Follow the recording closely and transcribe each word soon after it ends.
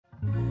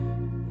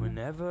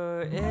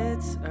Whenever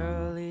it's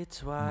early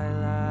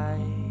twilight,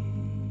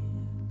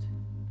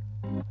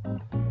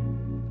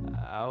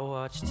 I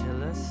watch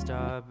till a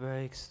star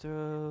breaks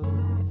through.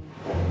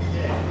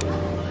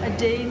 A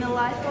day in the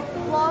life of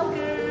the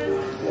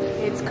vloggers.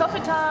 It's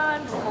coffee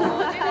time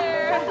for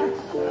dinner.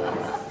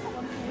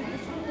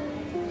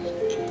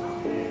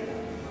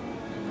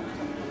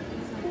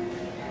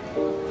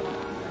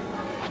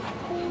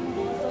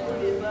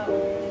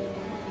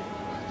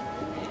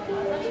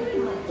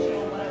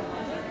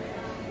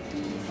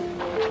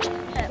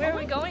 Where are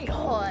we going?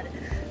 God,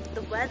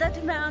 the weather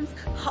demands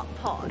hot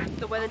pot.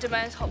 The weather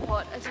demands hot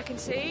pot, as you can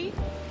see.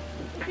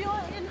 If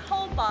you're in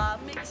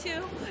Hobart, make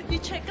sure you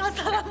check out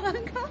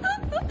Salamanca.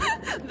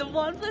 The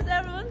one place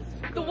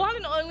the one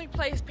and only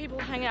place people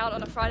hang out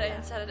on a Friday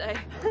and Saturday.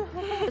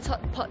 It's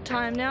hot pot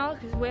time now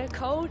because we're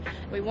cold.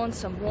 We want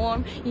some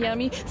warm,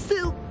 yummy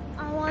soup.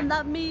 I want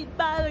that meat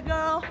by the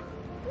girl.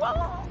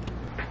 Whoa.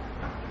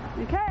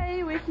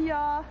 Okay, we're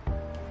here.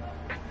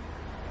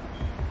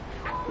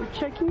 We're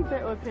checking if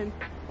they're open.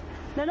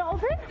 They're not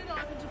open? They're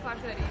not open till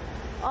 5:30.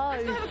 Oh,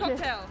 let's go have a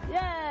cocktail.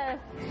 Yeah.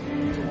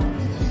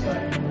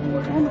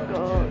 Oh my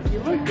god, you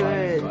look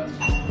good.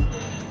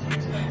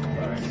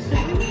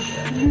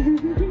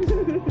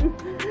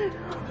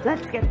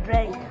 Let's get a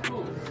drink.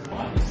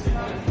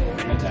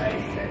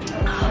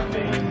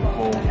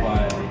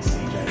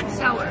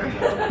 Sour.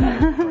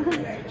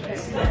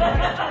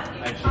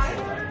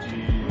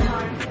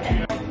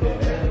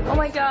 Oh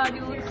my god,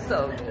 you look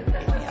so good.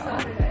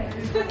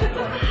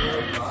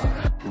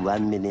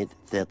 1 minute,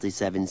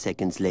 37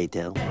 seconds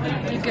later.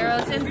 You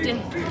girls in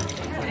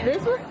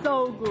this was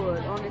so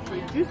good,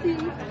 honestly. Juicy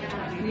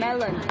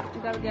melon.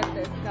 You gotta get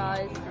this,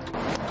 guys.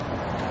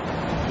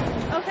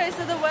 Okay,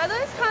 so the weather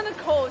is kind of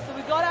cold, so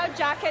we got our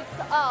jackets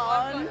on.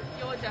 I've got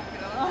your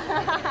jacket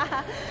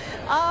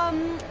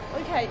on.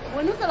 Okay,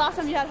 when was the last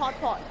time you had hot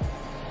pot?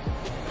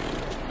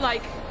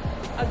 Like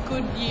a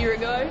good year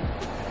ago.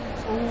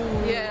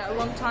 Ooh. Yeah, a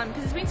long time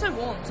because it's been so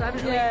warm, so I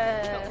haven't really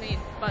felt the need.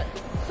 But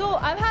so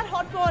I've had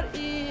hot pot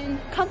in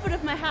comfort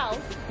of my house.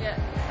 Yeah.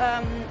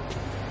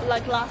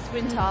 Like last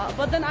winter,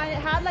 but then I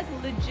had like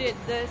legit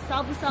the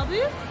Shabu.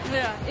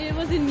 Yeah. It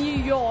was in New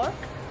York.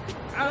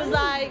 It was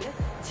like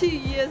 2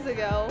 years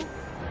ago.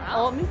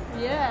 Wow.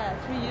 Yeah,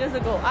 3 years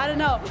ago. I don't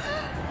know.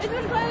 It's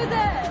been crazy. So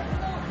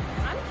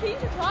I'm keen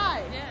to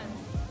try. Yeah.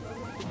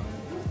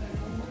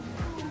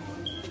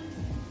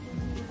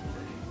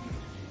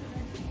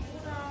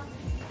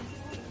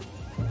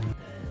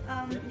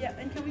 Yeah,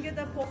 and can we get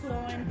the pork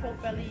loin,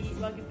 pork belly,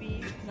 wagyu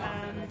beef,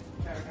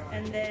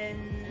 and then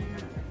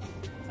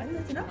I think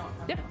that's enough.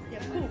 Yeah.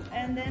 Yeah, cool.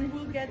 And then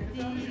we'll get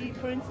the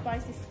Korean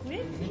spicy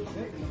squid,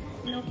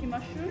 gnocchi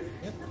mushroom,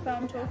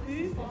 palm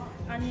tofu,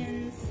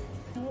 onions.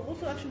 And we'll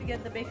also actually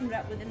get the bacon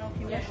wrap with the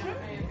gnocchi mushroom.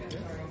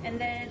 And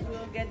then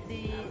we'll get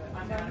the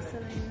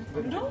vermicelli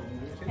noodle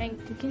and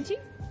kimchi.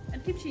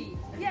 And kimchi.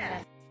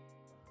 Yeah.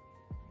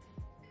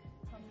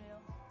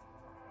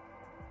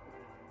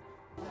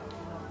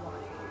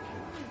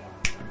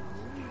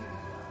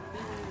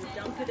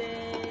 Dunk it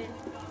in.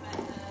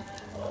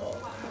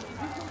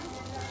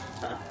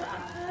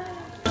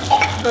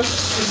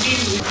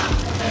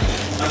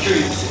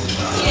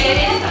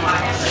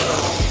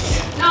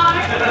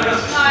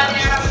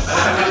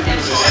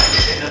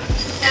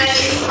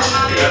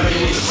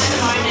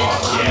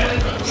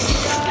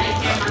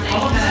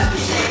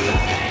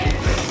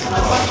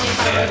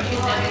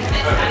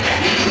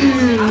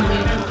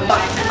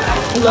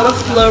 A lot of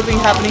slurping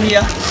happening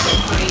here.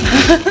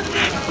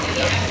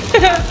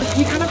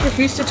 He kind of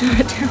refused to turn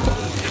it down.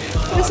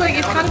 It's like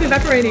it's kind of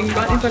evaporating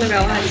right in front of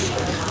our eyes. I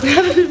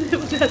feel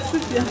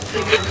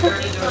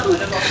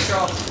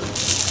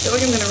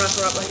like I'm gonna wrap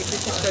her up like a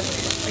Christmas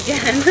present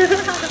again.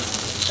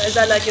 Is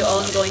that like your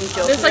ongoing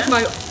joke? That's like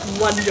my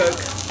one joke.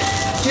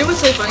 You know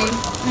what's so funny?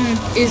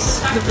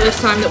 Is the first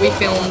time that we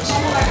filmed,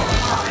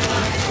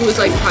 it was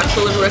like quite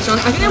full of a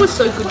restaurant. I think that was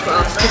so good for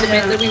us because it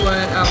meant that we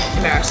weren't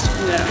embarrassed.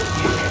 Yeah.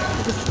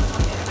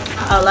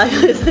 I like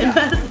this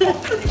embarrassment.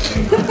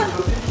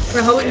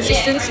 My whole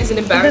existence is an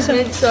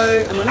embarrassment,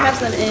 so I'm gonna have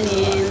some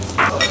onions.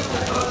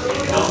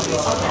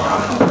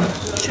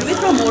 Should we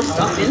throw more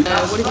stuff in?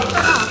 What did you do?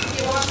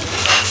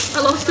 I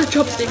lost the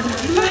chopstick.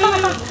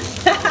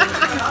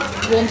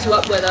 Warms you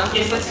up weather.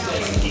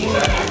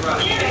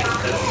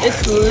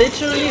 It's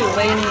literally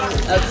raining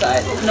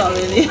outside. Not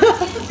really.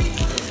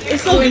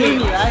 It's so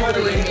gloomy, right?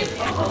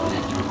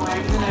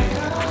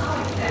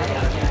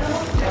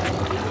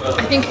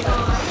 I think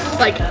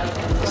like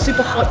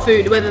super hot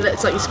food, whether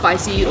that's like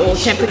spicy or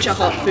temperature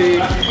hot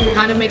food,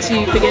 kind of makes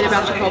you forget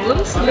about your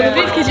problems a little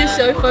bit because you're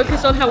so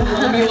focused on how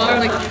warm you are.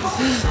 Like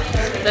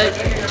the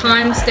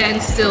time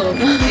stands still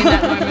in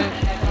that moment.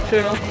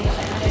 True.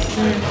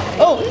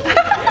 Oh!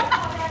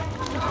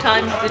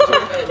 Time.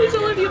 It's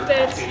all over your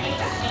bed.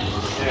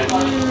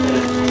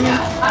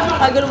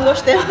 I gotta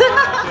wash them.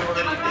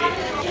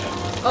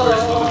 Oh.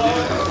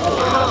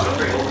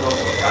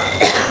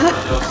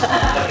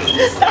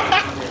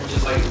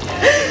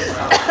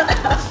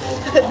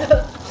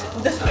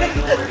 the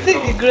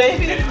thing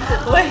gravy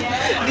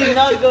did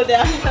not go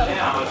down.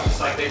 I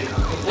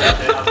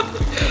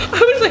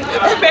was like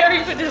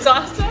preparing for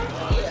disaster.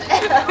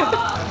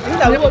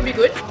 That would be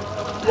good.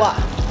 What?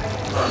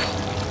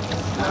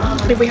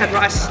 If we had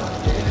rice.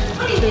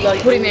 So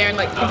like put in there and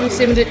like if we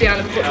simmered it down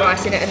and put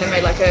rice in it and then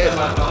made like a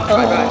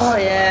fried rice. Oh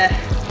yeah.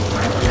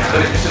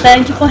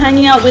 Thank you for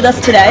hanging out with us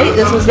today.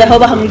 This was the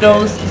Hobart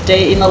Girls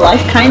Day in the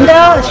Life,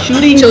 kinda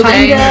shooting, Chill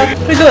kinda day.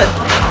 pretty good.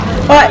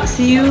 All right,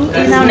 see you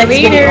in our next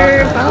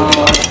video.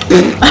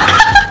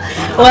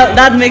 Well,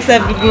 that makes a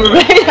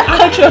great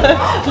outro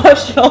for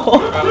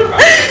sure.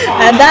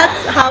 And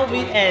that's how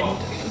we end.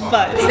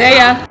 Bye. See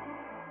ya.